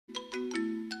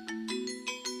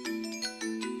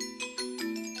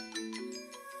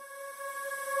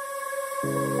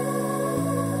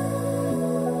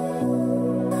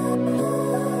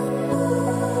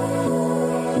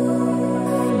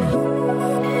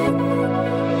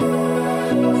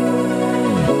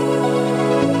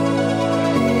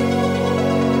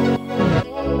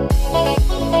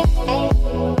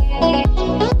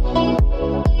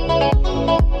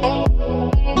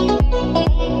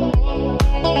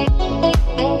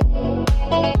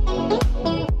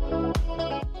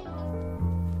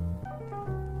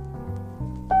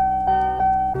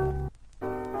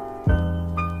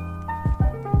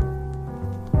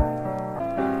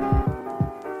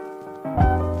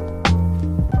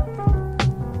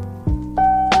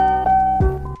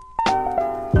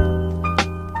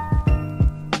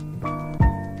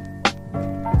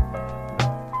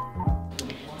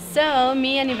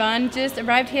me and Yvonne just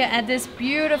arrived here at this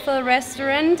beautiful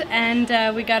restaurant,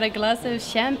 and we got a glass of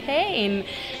champagne.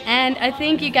 And I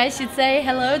think you guys should say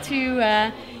hello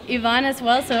to Yvonne as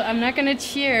well, so I'm not gonna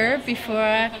cheer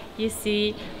before you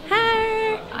see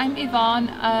her. I'm Yvonne.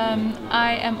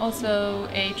 I am also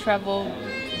a travel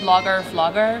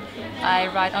vlogger. I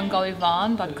write on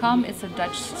goyvonne.com. It's a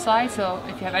Dutch site, so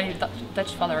if you have any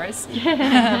Dutch followers.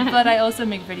 But I also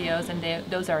make videos, and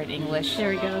those are in English. There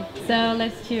we go. So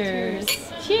let's cheers.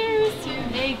 Cheers to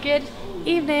a good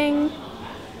evening.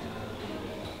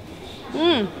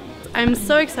 I'm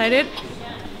so excited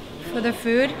for the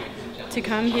food to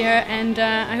come here, and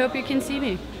I hope you can see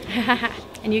me.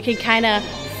 And you can kind of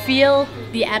feel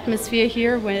the atmosphere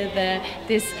here with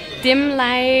this dim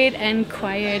light and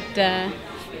quiet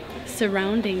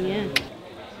surrounding. Yeah.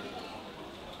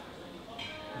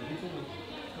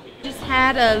 Just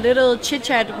had a little chit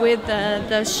chat with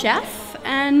the chef,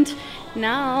 and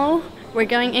now we're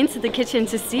going into the kitchen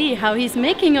to see how he's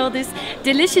making all this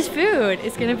delicious food.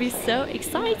 It's gonna be so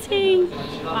exciting.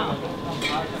 Wow.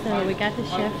 So we got the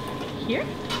chef here.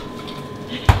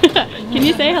 Can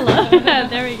you say hello?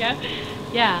 There we go.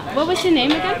 Yeah. What was your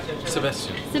name again?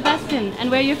 Sebastian. Sebastian. And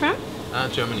where are you from?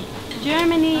 Germany.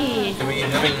 Germany. And we're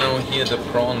having now here the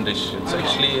prawn dish. It's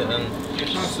actually a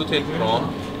sauteed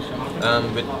prawn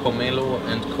with pomelo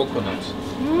and coconut.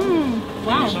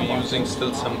 Wow. Usually using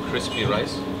still some crispy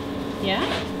rice. Yeah.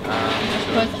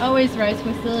 Of course, always rice.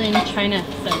 We're still in China,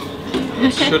 so.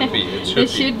 It should be. It should there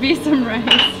should be some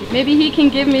rice. Maybe he can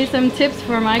give me some tips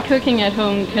for my cooking at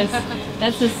home, because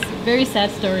that's a very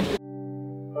sad story.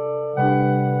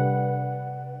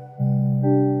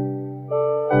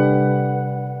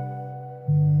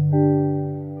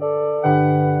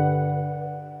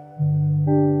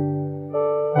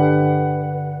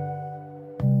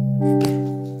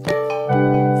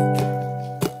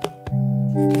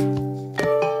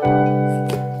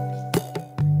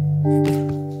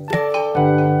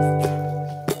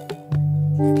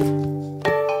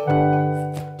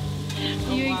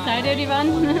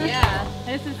 Yvonne? Yeah.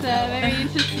 This is very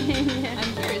interesting.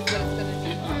 I'm curious what it's gonna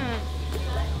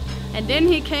be. And then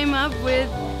he came up with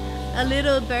a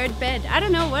little bird bed. I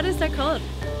don't know, what is that called?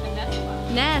 A nest.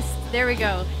 Nest, there we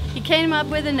go. He came up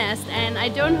with a nest, and I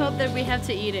don't hope that we have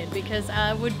to eat it, because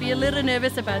I would be a little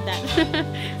nervous about that.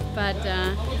 But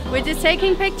we're just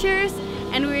taking pictures,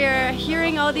 and we are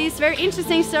hearing all these very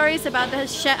interesting stories about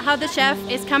how the chef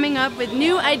is coming up with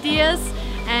new ideas.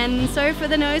 And sorry for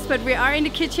the noise, but we are in the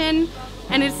kitchen,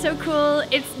 and it's so cool.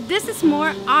 This is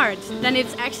more art than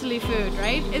it's actually food,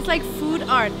 right? It's like food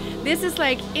art. This is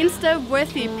like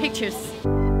Insta-worthy pictures.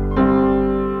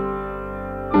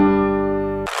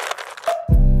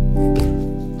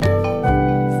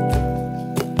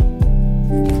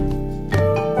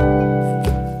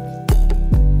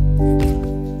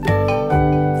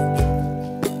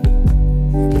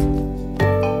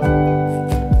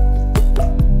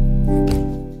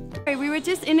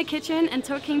 Kitchen and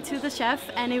talking to the chef,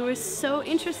 and it was so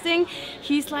interesting.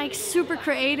 He's like super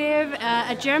creative,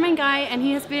 a German guy, and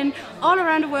he has been all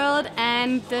around the world,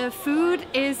 and the food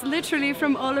is literally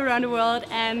from all around the world,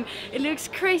 and it looks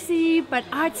crazy but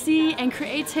artsy and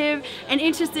creative and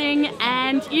interesting.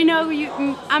 And you know,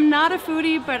 I'm not a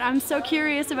foodie, but I'm so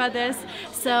curious about this.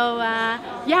 So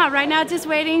yeah, right now just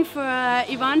waiting for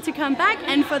Yvonne to come back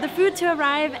and for the food to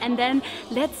arrive, and then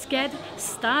let's get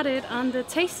started on the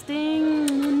tasting.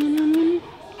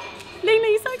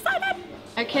 Lingling is so excited!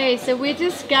 Okay, so we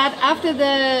just got, after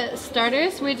the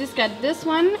starters, we just got this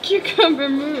one, cucumber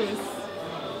mousse.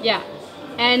 Yeah,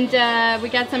 and we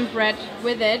got some bread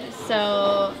with it,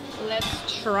 so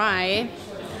let's try.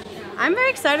 I'm very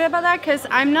excited about that, because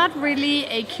I'm not really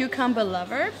a cucumber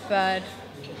lover, but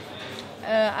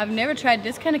I've never tried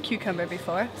this kind of cucumber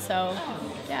before, so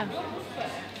yeah.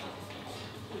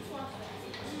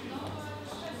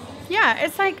 Yeah,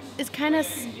 it's kind of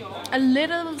a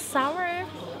little sour.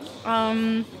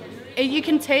 You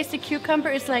can taste the cucumber.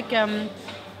 It's like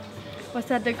what's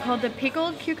that they call, the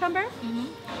pickled cucumber?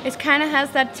 Mm-hmm. It kind of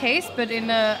has that taste, but in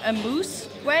a mousse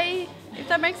way, if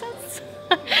that makes sense.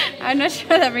 I'm not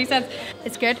sure that makes sense.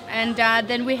 It's good. And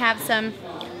then we have some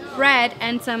bread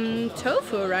and some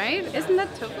tofu, right? Isn't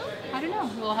that tofu? I don't know.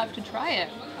 We'll have to try it.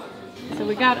 So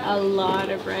we got a lot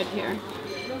of bread here.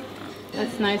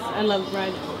 That's nice. I love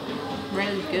bread.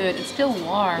 Bread is good. It's still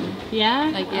warm. Yeah?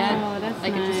 Like, yeah. Oh, that's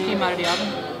like nice. It just came out of the oven.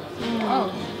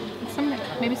 Oh,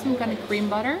 maybe some kind of cream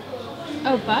butter.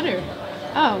 Oh, butter.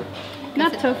 Oh,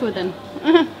 not tofu then.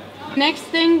 Next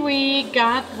thing we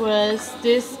got was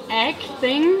this egg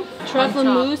thing, truffle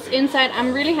mousse inside.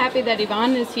 I'm really happy that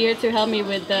Yvonne is here to help me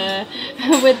with the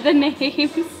with the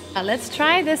names. Let's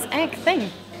try this egg thing.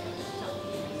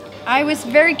 I was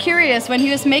very curious when he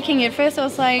was making it. First I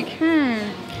was like,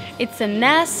 it's a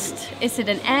nest, is it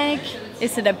an egg,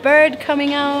 is it a bird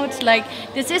coming out? Like,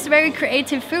 this is very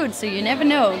creative food, so you never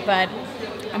know, but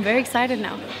I'm very excited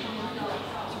now.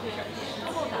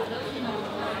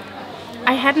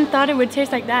 I hadn't thought it would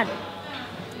taste like that.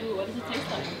 Ooh, what does it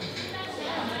taste like?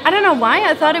 I don't know why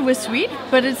I thought it was sweet,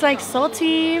 but it's like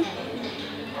salty.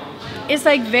 It's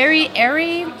like very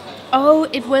airy. Oh,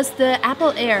 it was the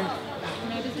apple air.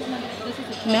 No, this is not. This is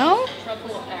a truffle, No?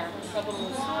 truffle air.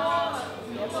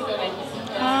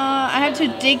 I had to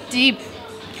dig deep.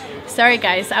 Sorry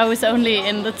guys, I was only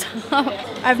in the top.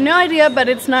 I have no idea, but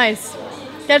it's nice.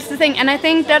 That's the thing, and I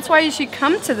think that's why you should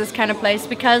come to this kind of place,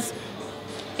 because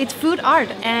it's food art.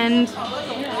 And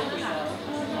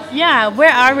yeah,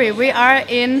 where are we? We are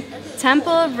in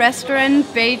Temple Restaurant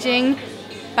Beijing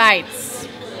Bites.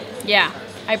 Yeah,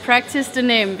 I practiced the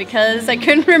name because I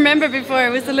couldn't remember before,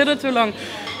 it was a little too long.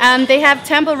 They have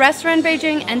Temple Restaurant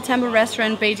Beijing and Temple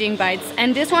Restaurant Beijing Bites.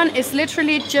 And this one is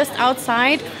literally just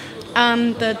outside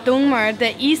the Dongmar,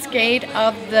 the east gate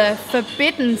of the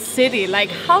Forbidden City.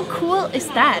 Like, how cool is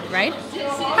that, right?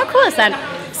 How cool is that?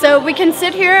 So we can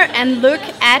sit here and look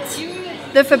at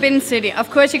the Forbidden City. Of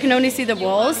course, you can only see the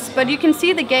walls, but you can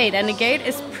see the gate, and the gate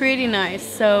is pretty nice.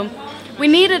 So we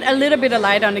needed a little bit of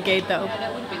light on the gate, though.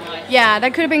 Yeah,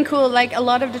 that could have been cool. Like, a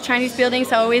lot of the Chinese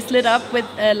buildings are always lit up with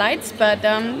lights, but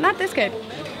not this good.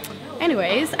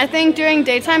 Anyways, I think during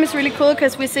daytime it's really cool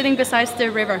because we're sitting beside the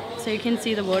river, so you can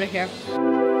see the water here.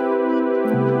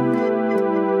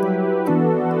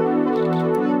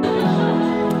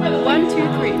 One, two,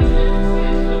 three.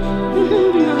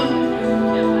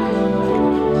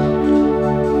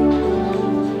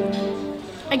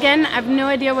 Again, I have no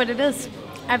idea what it is.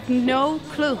 I have no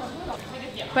clue,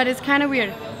 but it's kind of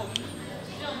weird.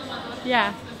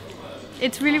 Yeah,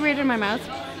 it's really weird in my mouth.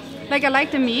 Like, I like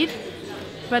the meat,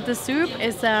 but the soup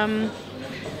is,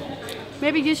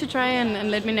 maybe you should try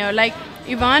and let me know. Like,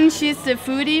 Yvonne, she's the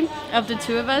foodie of the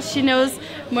two of us. She knows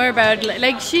more about,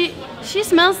 like, she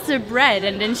smells the bread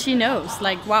and then she knows,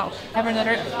 like, wow. I have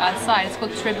another site, it's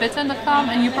called tribitten.com,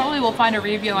 and you probably will find a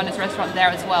review on this restaurant there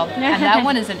as well. And that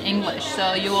one is in English,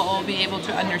 so you will all be able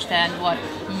to understand what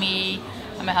me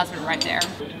and my husband write there.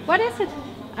 What is it?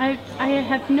 I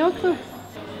have no clue.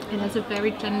 It has a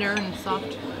very tender and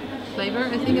soft flavor.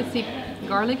 I think it's the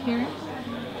garlic here.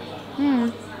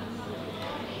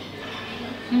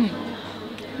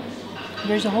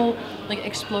 There's a whole like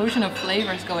explosion of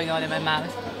flavors going on in my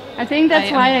mouth. I think that's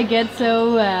why I get so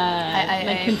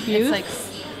like confused. It's like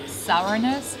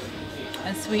sourness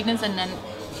and sweetness, and then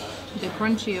the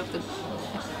crunchy of the.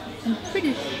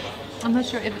 I'm not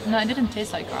sure if no, it didn't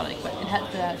taste like garlic, but it had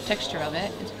the texture of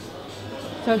it.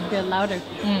 So it's a bit louder.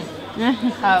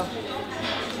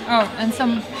 Oh, and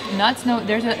some nuts. No,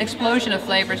 there's an explosion of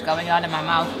flavors going on in my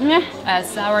mouth.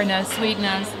 Sourness,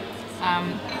 sweetness.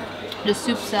 The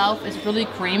soup itself is really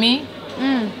creamy,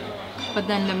 but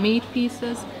then the meat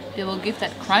pieces, they will give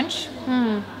that crunch.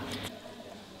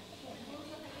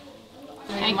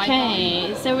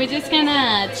 Okay, so we're just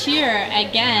gonna cheer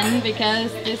again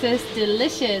because this is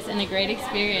delicious and a great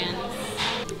experience.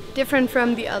 Different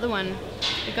from the other one.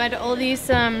 We got all these,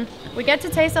 we get to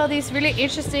taste all these really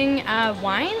interesting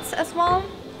wines as well,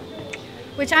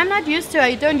 which I'm not used to.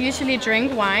 I don't usually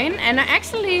drink wine, and I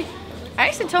actually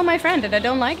told my friend that I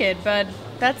don't like it, but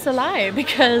that's a lie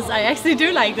because I actually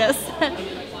do like this.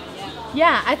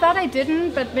 Yeah, I thought I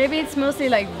didn't, but maybe it's mostly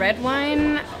like red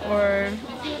wine or...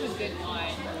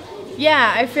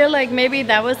 Yeah, I feel like maybe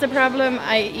that was the problem.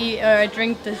 I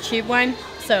drink the cheap wine,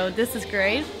 so this is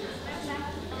great.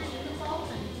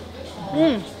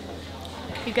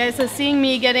 You guys are seeing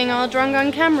me getting all drunk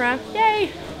on camera. Yay!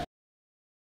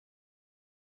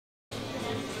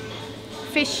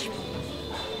 Fish.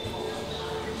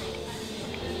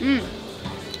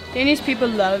 Danish people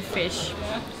love fish.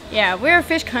 Yeah, we're a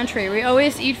fish country. We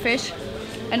always eat fish,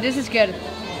 and this is good.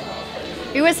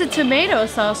 It was a tomato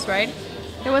sauce, right?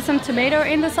 There was some tomato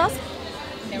in the sauce.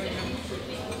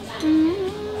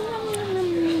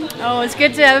 Oh, it's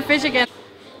good to have fish again.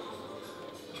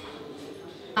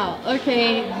 Oh,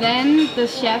 okay, then the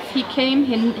chef, he came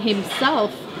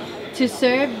himself to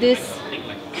serve this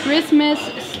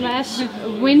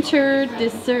Christmas/winter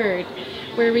dessert,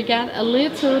 where we got a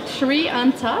little tree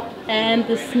on top and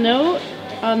the snow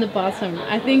on the bottom.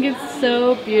 I think it's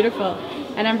so beautiful,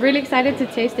 and I'm really excited to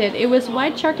taste it. It was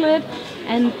white chocolate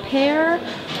and pear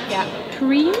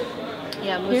cream.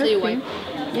 Yeah, mostly white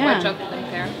chocolate and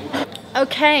pear.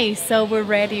 Okay, so we're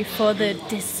ready for the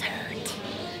dessert.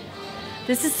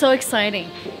 This is so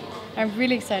exciting. I'm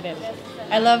really excited.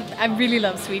 I really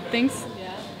love sweet things.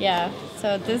 Yeah,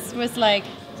 so this was like,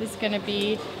 this is gonna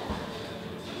be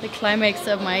the climax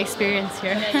of my experience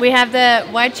here. We have the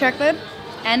white chocolate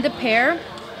and the pear,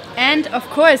 and of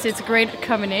course it's a great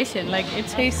combination. Like, it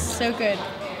tastes so good.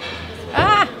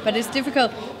 But it's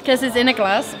difficult because it's in a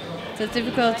glass, so it's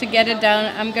difficult to get it down.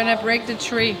 I'm gonna break the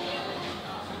tree.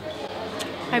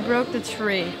 I broke the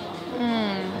tree.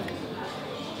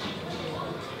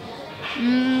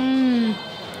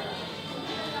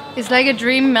 It's like a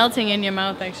dream melting in your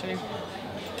mouth, actually.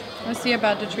 Let's see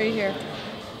about the tree here.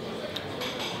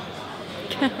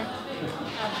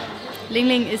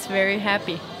 Lingling is very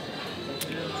happy.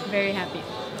 Very happy.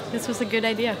 This was a good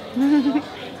idea.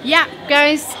 Yeah,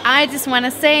 guys, I just want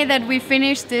to say that we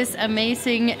finished this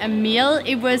amazing meal.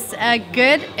 It was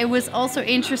good. It was also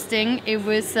interesting. It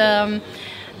was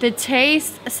the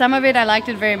taste, some of it I liked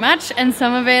it very much, and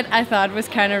some of it I thought was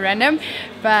kind of random.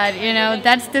 But you know,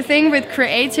 that's the thing with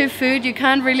creative food. You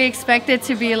can't really expect it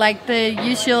to be like the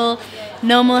usual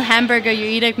normal hamburger you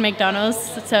eat at McDonald's.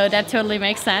 So that totally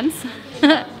makes sense.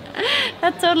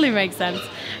 That totally makes sense.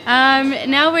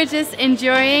 Now we're just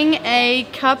enjoying a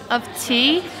cup of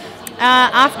tea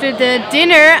after the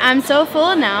dinner. I'm so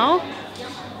full now.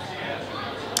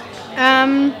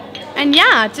 And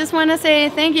yeah, just want to say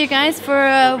thank you guys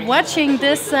for watching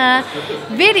this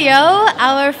video,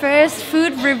 our first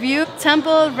food review.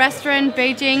 Temple Restaurant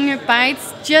Beijing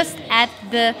Bites, just at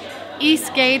the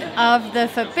east gate of the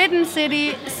Forbidden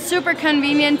City. Super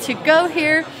convenient to go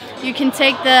here. You can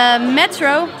take the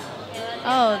metro.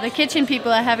 Oh, the kitchen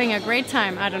people are having a great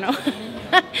time. I don't know.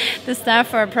 The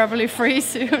staff are probably free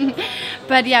soon.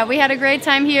 But yeah, we had a great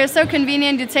time here. So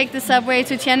convenient. You take the subway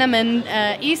to Tiananmen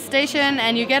East Station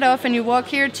and you get off and you walk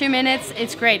here 2 minutes.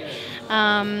 It's great.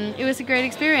 It was a great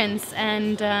experience.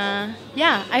 And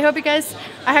yeah, I hope you guys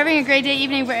are having a great day,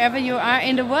 evening, wherever you are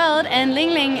in the world. And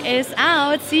Lingling is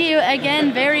out. See you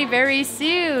again very, very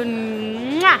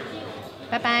soon.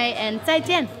 Bye bye and 再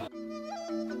见.